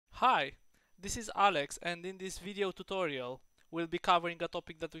Hi, this is Alex, and in this video tutorial we'll be covering a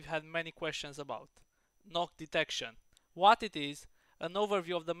topic that we've had many questions about: knock detection. What it is, an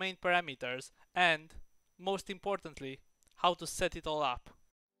overview of the main parameters, and, most importantly, how to set it all up.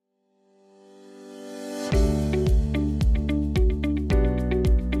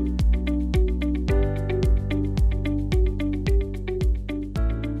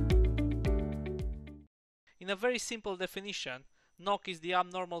 In a very simple definition, knock is the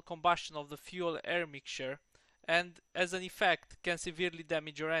abnormal combustion of the fuel-air mixture and, as an effect, can severely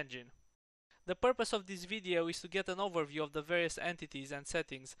damage your engine. The purpose of this video is to get an overview of the various entities and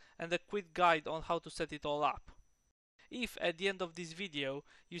settings and a quick guide on how to set it all up. If at the end of this video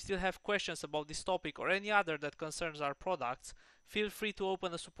you still have questions about this topic or any other that concerns our products, feel free to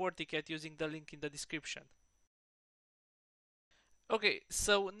open a support ticket using the link in the description. Okay,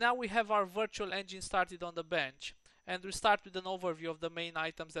 so now we have our virtual engine started on the bench, and we'll start with an overview of the main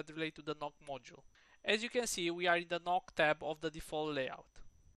items that relate to the knock module. As you can see, we are in the knock tab of the default layout.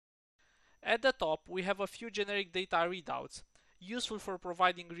 At the top, we have a few generic data readouts, useful for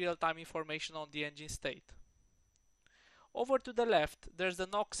providing real-time information on the engine state. Over to the left, there's the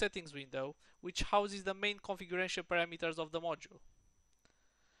knock settings window, which houses the main configuration parameters of the module.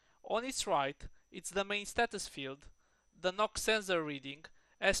 On its right, it's the main status field, the knock sensor reading,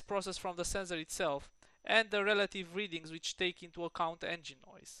 as processed from the sensor itself, and the relative readings which take into account engine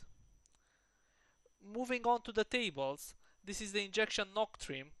noise. Moving on to the tables, this is the injection knock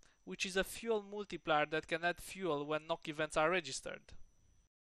trim, which is a fuel multiplier that can add fuel when knock events are registered.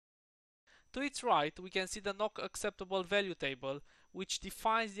 To its right, we can see the knock acceptable value table, which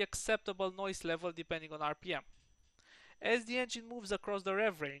defines the acceptable noise level depending on RPM. As the engine moves across the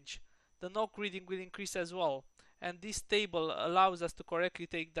rev range, the knock reading will increase as well, and this table allows us to correctly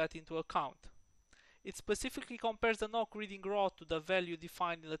take that into account. It specifically compares the knock reading raw to the value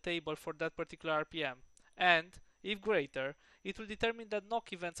defined in the table for that particular RPM, and, if greater, it will determine that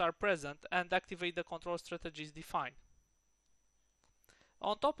knock events are present and activate the control strategies defined.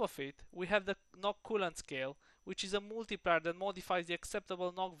 On top of it, we have the knock coolant scale, which is a multiplier that modifies the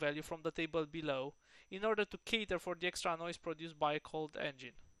acceptable knock value from the table below in order to cater for the extra noise produced by a cold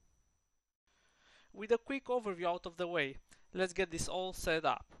engine. With a quick overview out of the way, let's get this all set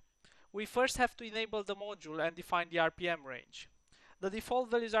up. We first have to enable the module and define the RPM range. The default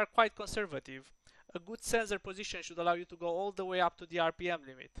values are quite conservative. A good sensor position should allow you to go all the way up to the RPM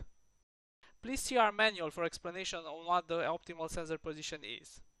limit. Please see our manual for explanation on what the optimal sensor position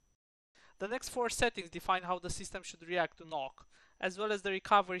is. The next four settings define how the system should react to knock, as well as the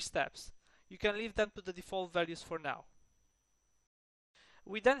recovery steps. You can leave them to the default values for now.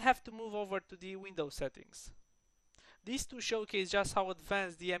 We then have to move over to the Windows settings. These two showcase just how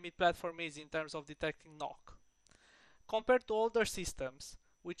advanced the ME platform is in terms of detecting knock. Compared to older systems,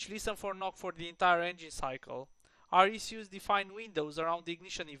 which listen for knock for the entire engine cycle, our ECUs define windows around the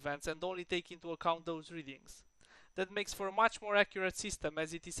ignition events and only take into account those readings. That makes for a much more accurate system,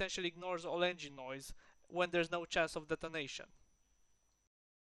 as it essentially ignores all engine noise when there's no chance of detonation.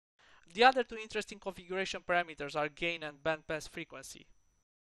 The other two interesting configuration parameters are gain and bandpass frequency.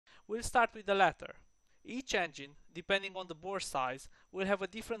 We'll start with the latter. Each engine, depending on the bore size, will have a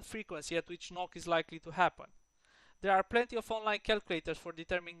different frequency at which knock is likely to happen. There are plenty of online calculators for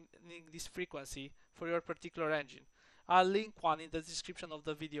determining this frequency for your particular engine. I'll link one in the description of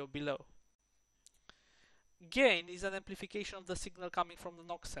the video below. Gain is an amplification of the signal coming from the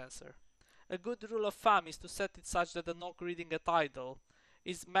knock sensor. A good rule of thumb is to set it such that the knock reading at idle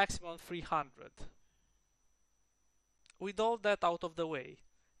is maximum 300. With all that out of the way,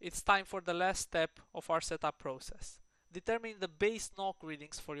 it's time for the last step of our setup process: determine the base knock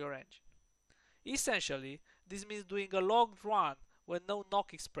readings for your engine. Essentially, this means doing a logged run when no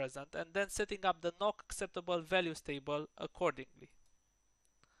knock is present and then setting up the knock acceptable values table accordingly.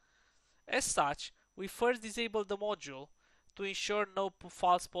 As such, we first disable the module to ensure no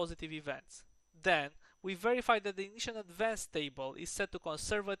false positive events. Then, we verify that the ignition advanced table is set to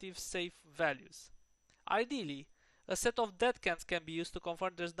conservative safe values. Ideally, a set of dead cans can be used to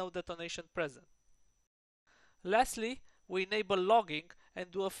confirm there's no detonation present. Lastly, we enable logging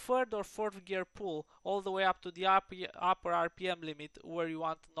and do a third or fourth gear pull all the way up to the upper RPM limit where you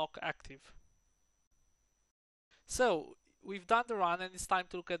want knock active. So, we've done the run and it's time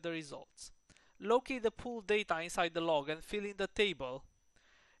to look at the results. Locate the pull data inside the log and fill in the table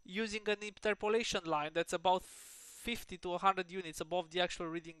using an interpolation line that's about 50 to 100 units above the actual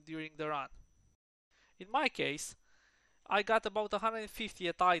reading during the run. In my case, I got about 150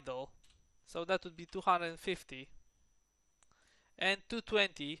 at idle, so that would be 250, and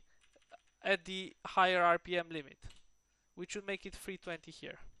 220 at the higher RPM limit, which would make it 320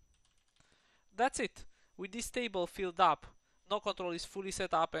 here. That's it. With this table filled up, knock control is fully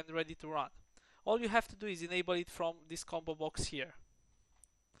set up and ready to run. All you have to do is enable it from this combo box here.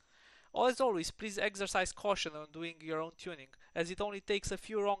 As always, please exercise caution when doing your own tuning, as it only takes a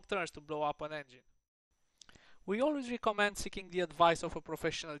few wrong turns to blow up an engine. We always recommend seeking the advice of a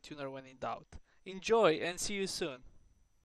professional tuner when in doubt. Enjoy and see you soon!